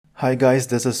Hi guys,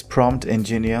 this is Prompt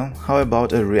Engineer. How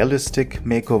about a realistic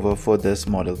makeover for this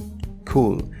model?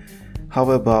 Cool. How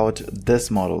about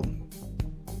this model?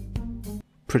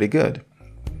 Pretty good.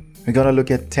 We're gonna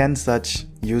look at 10 such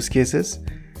use cases.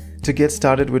 To get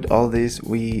started with all these,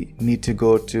 we need to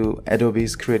go to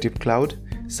Adobe's Creative Cloud,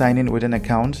 sign in with an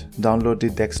account, download the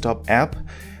desktop app,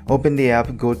 open the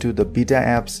app, go to the beta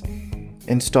apps,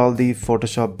 install the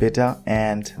Photoshop beta,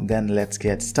 and then let's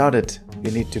get started. You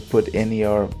need to put in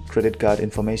your credit card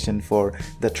information for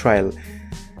the trial.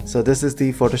 So this is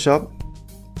the Photoshop.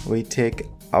 We take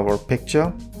our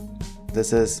picture.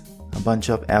 This is a bunch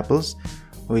of apples.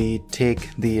 We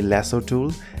take the lasso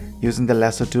tool. Using the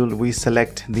lasso tool, we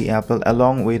select the apple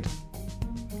along with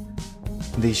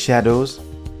the shadows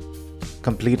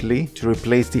completely to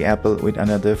replace the apple with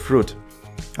another fruit.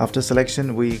 After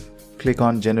selection, we click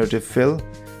on generative fill,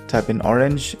 type in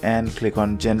orange and click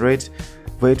on generate.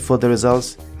 Wait for the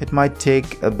results. It might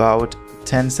take about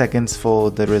 10 seconds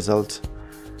for the result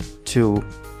to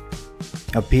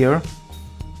appear.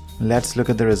 Let's look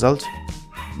at the result.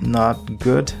 Not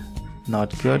good,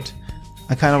 not good.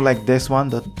 I kind of like this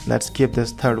one, but let's keep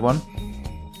this third one.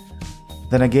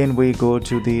 Then again we go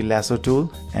to the lasso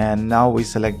tool and now we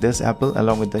select this apple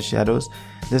along with the shadows.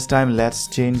 This time let's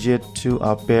change it to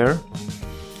a pear.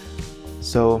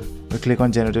 So we click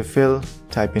on generative fill,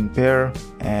 type in pear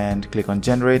and click on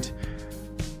generate,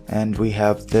 and we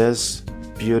have this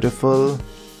beautiful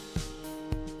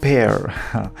pear.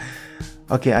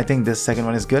 Okay, I think this second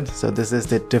one is good. So this is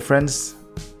the difference,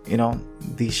 you know,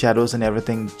 the shadows and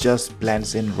everything just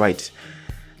blends in right.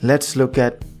 Let's look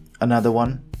at another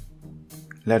one.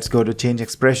 Let's go to change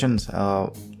expressions.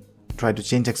 Try to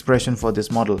change expression for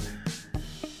this model.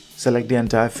 Select the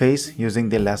entire face using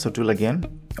the lasso tool again.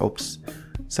 Oops.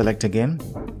 Select again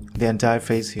the entire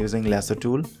face using lasso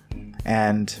tool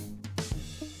and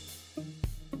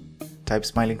type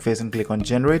smiling face and click on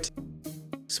generate.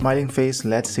 Smiling face,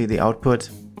 let's see the output.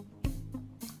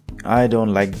 I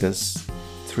don't like this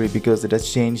 3 because it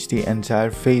has changed the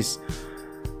entire face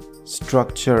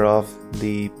structure of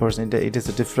the person. It is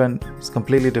it's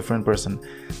completely different person.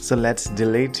 So let's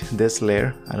delete this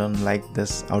layer. I don't like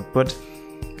this output.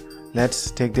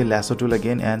 Let's take the lasso tool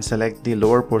again and select the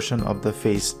lower portion of the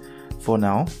face for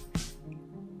now.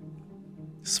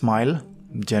 Smile,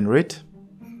 generate.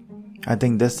 I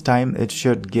think this time it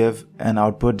should give an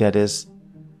output that is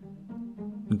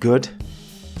good,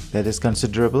 that is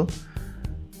considerable.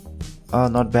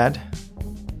 Not bad,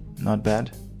 not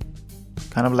bad.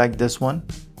 Kind of like this one.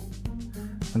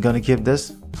 I'm gonna keep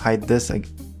this, hide this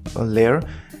layer,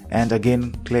 and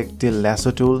again click the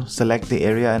lasso tool, select the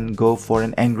area and go for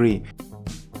an angry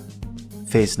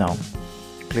face now.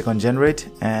 Click on generate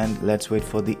and let's wait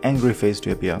for the angry face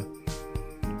to appear.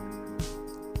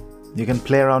 You can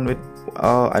play around with,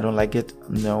 oh, I don't like it.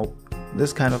 No,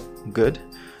 this kind of good.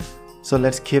 So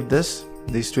let's keep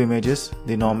these two images,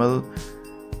 the normal,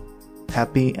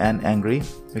 happy and angry.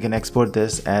 We can export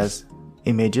this as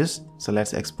images. So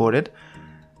let's export it.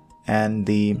 And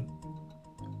the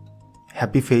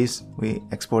happy face, we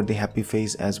export the happy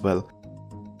face as well.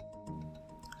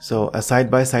 So a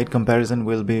side-by-side comparison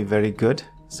will be very good.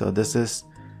 So this is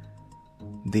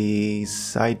the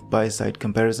side-by-side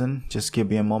comparison. Just give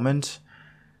me a moment.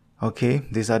 Okay,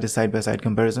 these are the side-by-side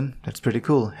comparison. That's pretty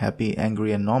cool. Happy,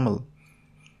 angry and normal.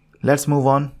 Let's move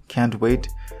on. Can't wait.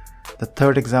 The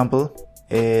third example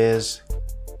is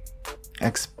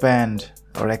expand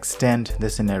or extend the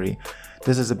scenery.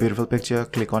 This is a beautiful picture.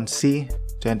 Click on C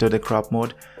to enter the crop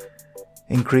mode.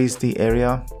 Increase the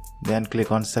area. Then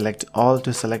click on select all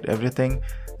to select everything.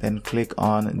 Then click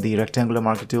on the rectangular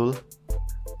marquee tool.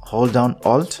 Hold down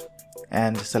Alt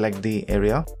and select the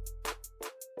area.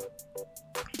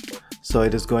 So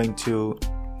it is going to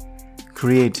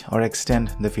create or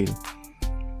extend the field.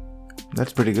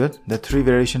 That's pretty good. The 3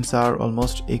 variations are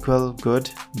almost equal,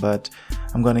 good, but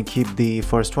I'm going to keep the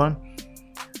first one.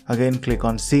 Again, click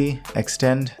on C,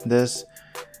 extend this,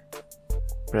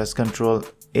 press Ctrl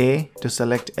A to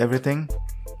select everything,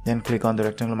 then click on the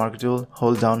rectangular marquee tool,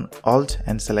 hold down Alt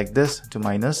and select this to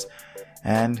minus,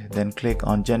 and then click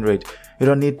on generate. You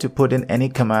don't need to put in any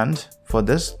command for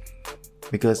this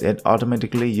because it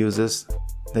automatically uses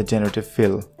the generative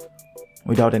fill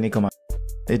without any command.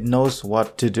 It knows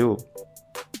what to do.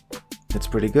 It's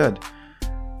pretty good.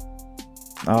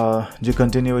 Do you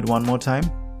continue it one more time?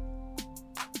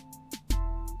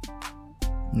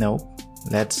 No.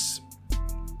 Let's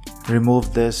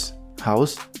remove this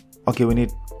house. Okay, we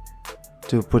need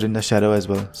to put in the shadow as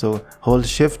well. So hold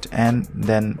shift and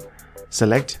then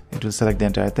select. It will select the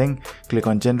entire thing. Click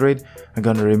on generate. We're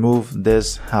going to remove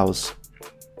this house,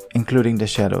 including the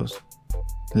shadows.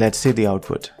 Let's see the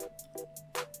output.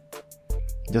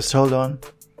 Just hold on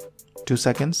 2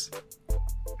 seconds.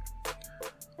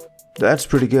 That's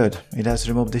pretty good. It has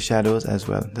removed the shadows as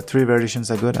well. The 3 variations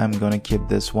are good. I'm gonna keep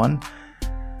this one.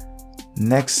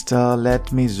 Next,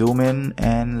 let me zoom in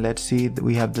and let's see.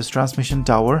 We have this transmission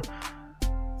tower.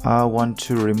 I want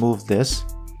to remove this.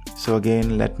 So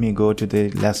again, let me go to the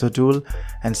lasso tool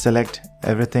and select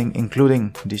everything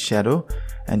including the shadow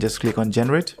and just click on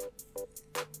generate.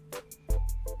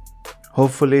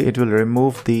 Hopefully it will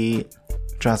remove the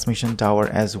transmission tower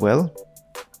as well.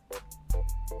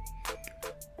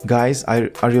 Guys,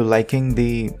 are you liking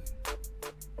the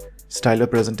style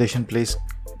of presentation? Please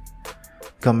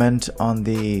comment on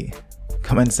the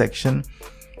comment section.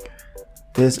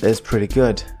 This is pretty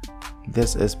good.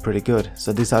 This is pretty good.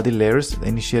 So these are the layers.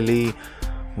 Initially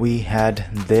we had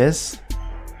this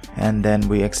and then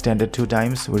we extended 2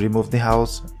 times. We removed the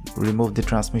house, removed the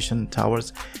transmission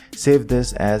towers, save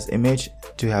this as image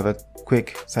to have a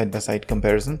quick side-by-side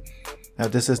comparison. Now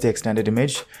this is the extended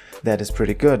image. That is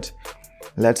pretty good.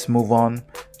 Let's move on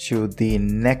to the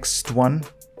next one.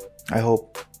 I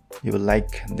hope you will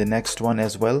like the next one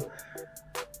as well.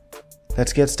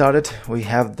 Let's get started. We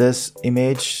have this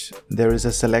image. There is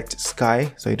a select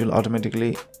sky, so it will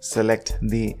automatically select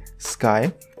the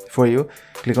sky for you.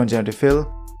 Click on generative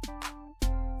fill,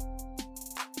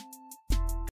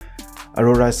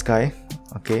 Aurora sky.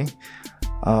 Okay,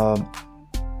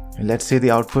 let's see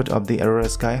the output of the Aurora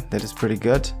sky. That is pretty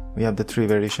good. We have the 3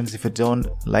 variations. If you don't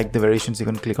like the variations, you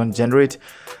can click on generate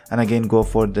and again go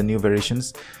for the new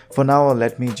variations. For now,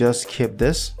 let me just keep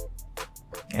this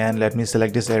and let me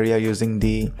select this area using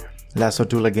the lasso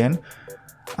tool again.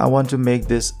 I want to make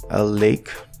this a lake.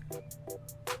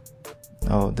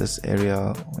 Oh, this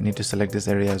area, we need to select this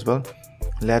area as well.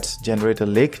 Let's generate a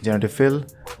lake. Generative fill,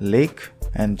 lake,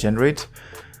 and generate.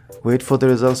 Wait for the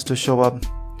results to show up,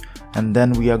 and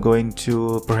then we are going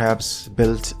to perhaps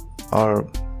build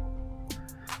or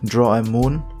draw a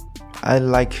moon. I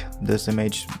like this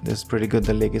image. This is pretty good.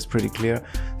 The lake is pretty clear.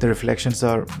 The reflections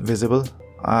are visible.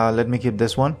 Let me keep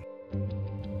this one.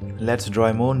 Let's draw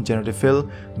a moon. Generative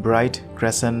fill, bright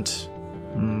crescent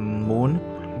moon,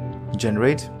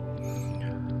 generate.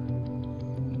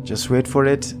 Just wait for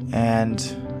it and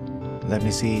let me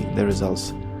see the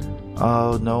results.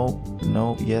 Oh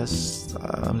no, yes.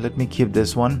 Let me keep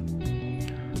this one.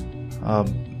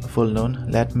 Full noon.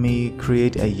 Let me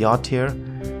create a yacht here.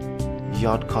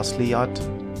 Yacht, costly yacht.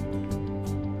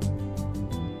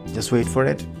 Just wait for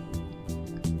it.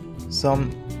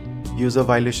 Some user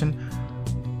violation.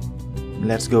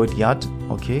 Let's go with yacht.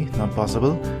 Okay, not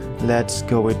possible. Let's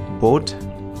go with boat.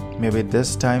 Maybe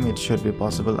this time it should be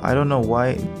possible. I don't know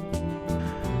why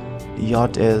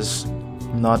yacht is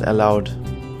not allowed.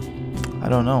 I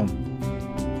don't know.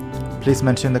 Please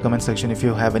mention in the comment section if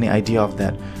you have any idea of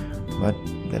that, but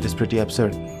that is pretty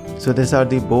absurd. So these are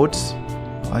the boats.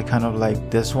 I kind of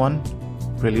like this one,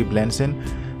 really blends in.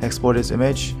 Export its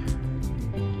image,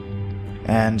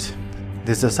 and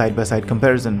this is a side-by-side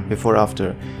comparison before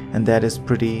after, and that is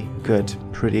pretty good.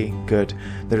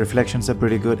 The reflections are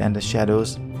pretty good and the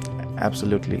shadows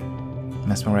absolutely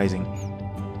mesmerizing.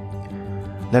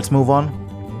 Let's move on.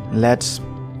 Let's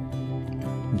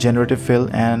generative fill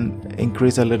and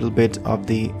increase a little bit of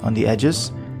on the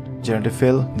edges. Generative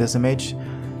fill this image,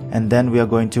 and then we are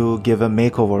going to give a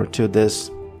makeover to this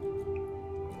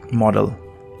model.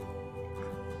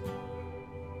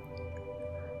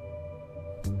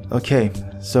 Okay,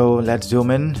 so let's zoom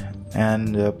in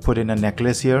and put in a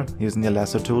necklace here using the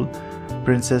lasso tool.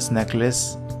 Princess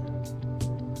necklace.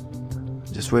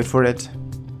 Just wait for it.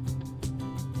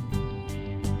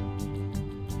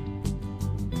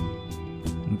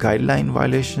 Guideline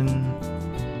violation.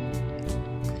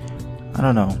 I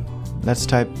don't know. Let's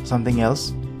type something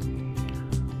else.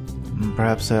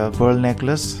 Perhaps a pearl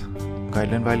necklace.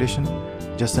 Guideline violation.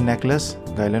 Just a necklace.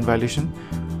 Guideline violation.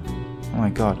 Oh my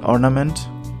god. Ornament.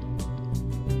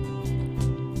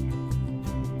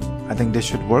 I think this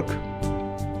should work.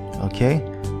 Okay,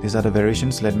 these are the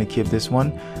variations. Let me keep this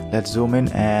one. Let's zoom in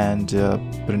and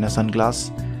put in a sunglass.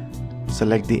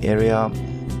 Select the area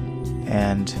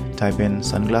and type in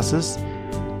sunglasses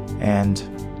and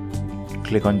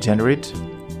click on generate.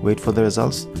 Wait for the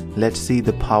results. Let's see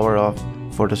the power of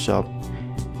Photoshop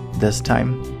this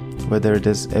time, whether it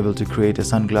is able to create a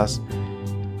sunglass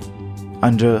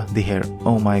under the hair.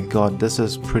 Oh my god, this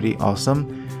is pretty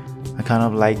awesome. I kind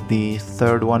of like the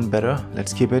third one better.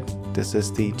 Let's keep it. This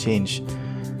is the change.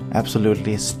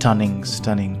 Absolutely stunning,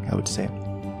 I would say.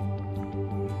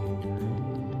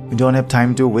 We don't have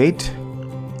time to wait.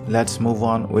 Let's move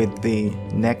on with the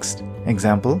next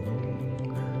example.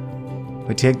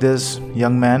 We take this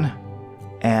young man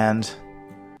and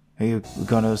we're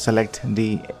gonna select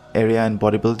the area in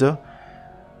bodybuilder.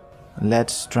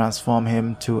 Let's transform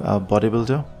him to a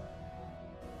bodybuilder.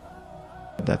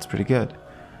 That's pretty good.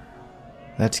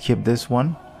 Let's keep this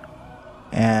one,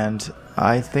 and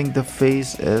I think the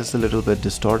face is a little bit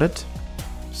distorted,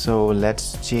 so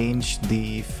let's change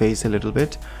the face a little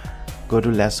bit. Go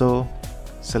to lasso,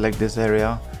 select this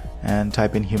area and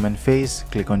type in human face,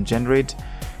 click on generate,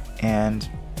 and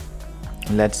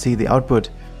let's see the output.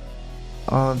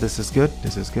 Oh, this is good,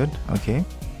 this is good. Okay,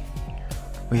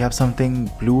 we have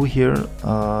something blue here.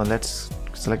 Let's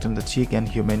select on the cheek and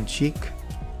human cheek.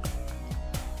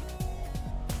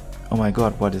 Oh my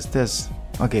god, what is this?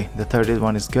 Okay, the third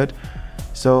one is good.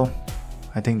 So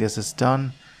I think this is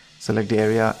done. Select the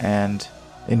area and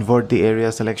invert the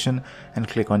area selection and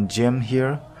click on gem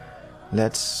here.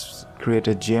 Let's create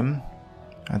a gem.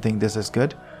 I think this is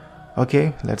good.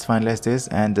 Okay, let's finalize this,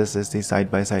 and this is the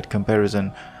side-by-side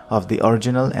comparison of the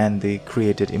original and the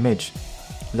created image.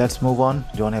 Let's move on,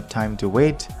 don't have time to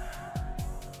wait.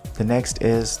 The next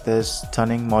is this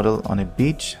stunning model on a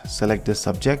beach. Select the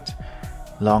subject,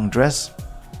 long dress.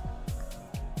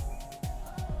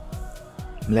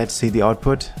 Let's see the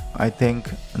output. I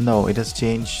think no, it has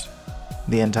changed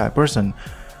the entire person.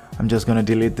 I'm just gonna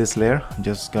delete this layer. I'm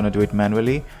just gonna do it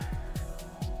manually.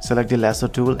 Select the lasso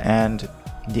tool and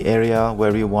the area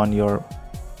where you want your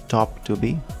top to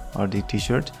be, or the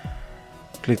t-shirt.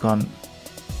 Click on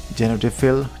generative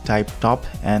fill, type top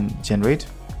and generate.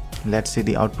 Let's see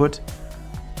the output.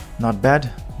 Not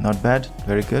bad, not bad,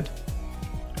 very good.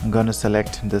 I'm gonna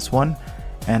select this one,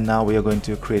 and now we are going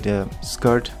to create a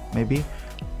skirt maybe.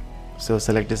 So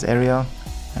select this area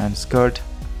and skirt,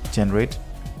 generate.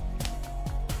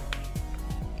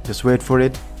 Just wait for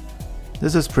it.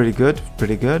 This is pretty good,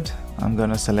 pretty good. I'm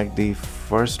gonna select the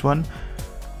first one.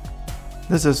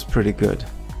 This is pretty good.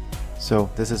 So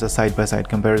this is a side-by-side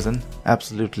comparison.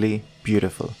 Absolutely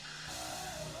beautiful.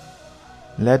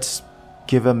 Let's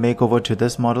give a makeover to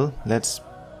this model. Let's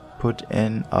put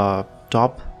in a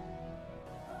top.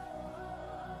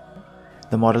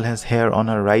 The model has hair on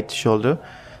her right shoulder,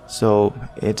 so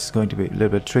it's going to be a little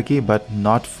bit tricky, but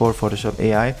not for Photoshop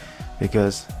AI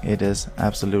because it is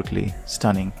absolutely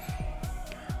stunning.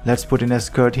 Let's put in a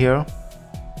skirt here.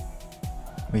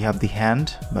 We have the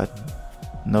hand, but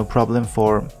no problem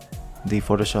for the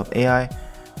Photoshop AI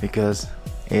because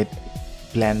it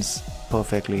blends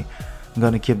perfectly. I'm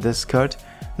gonna keep this skirt.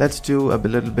 Let's do a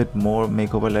little bit more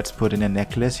makeover. Let's put in a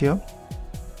necklace here.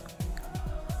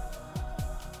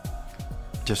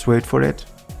 Just wait for it.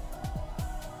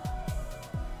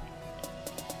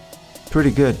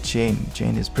 Pretty good. Chain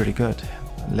is pretty good.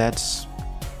 Let's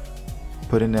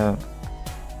put in a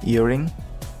earring.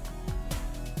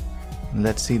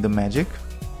 Let's see the magic.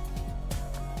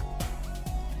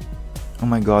 Oh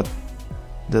my god,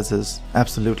 this is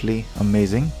absolutely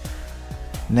amazing.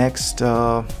 Next,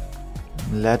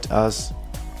 let us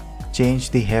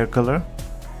change the hair color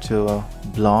to a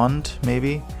blonde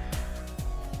maybe,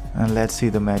 and let's see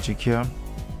the magic here.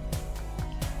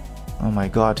 Oh my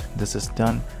god, this is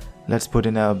done. Let's put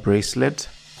in a bracelet.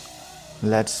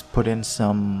 Let's put in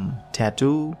some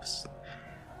tattoos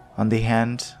on the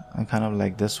hand. I kind of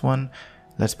like this one.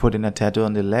 Let's put in a tattoo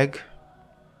on the leg.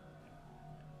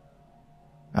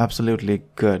 Absolutely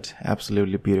good,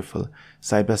 absolutely beautiful.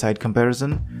 Side-by-side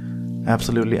comparison,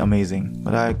 absolutely amazing.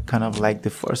 But I kind of like the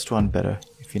first one better,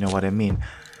 if you know what I mean.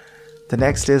 The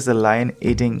next is the lion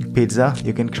eating pizza.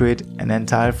 You can create an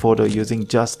entire photo using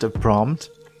just a prompt.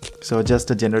 So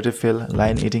just a generative fill,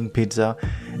 lion eating pizza,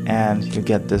 and you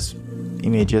get this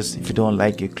images. If you don't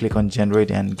like, you click on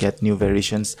generate and get new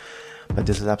variations. But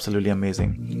this is absolutely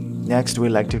amazing. Next, we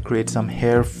like to create some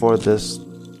hair for this.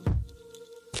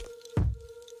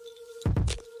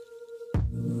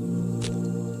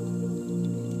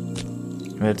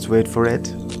 Let's wait for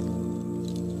it.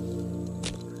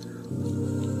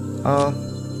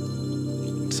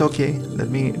 It's okay. Let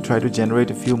me try to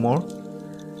generate a few more.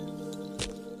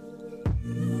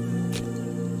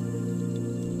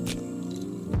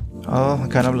 I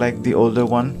kind of like the older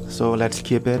one, so let's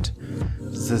keep it.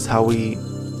 This is how we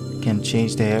can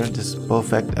change the hair. This is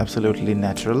perfect, absolutely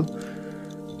natural.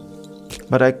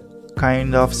 But I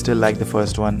kind of still like the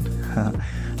first one.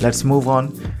 Let's move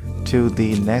on to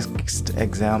the next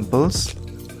examples.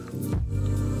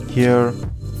 Here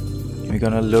we're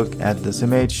gonna look at this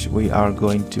image. We are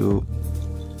going to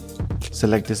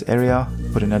select this area,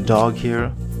 put in a dog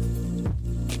here,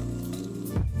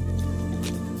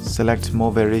 select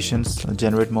more variations,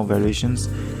 generate more variations.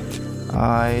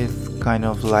 I kind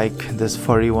of like this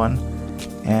furry one.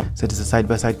 And so it is a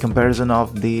side-by-side comparison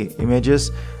of the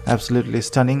images. Absolutely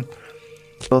stunning.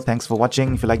 So thanks for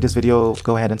watching. If you like this video,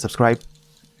 go ahead and subscribe.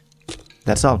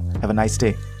 That's all. Have a nice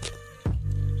day.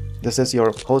 This is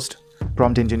your host,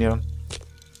 Prompt Engineer.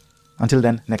 Until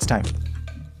then, next time.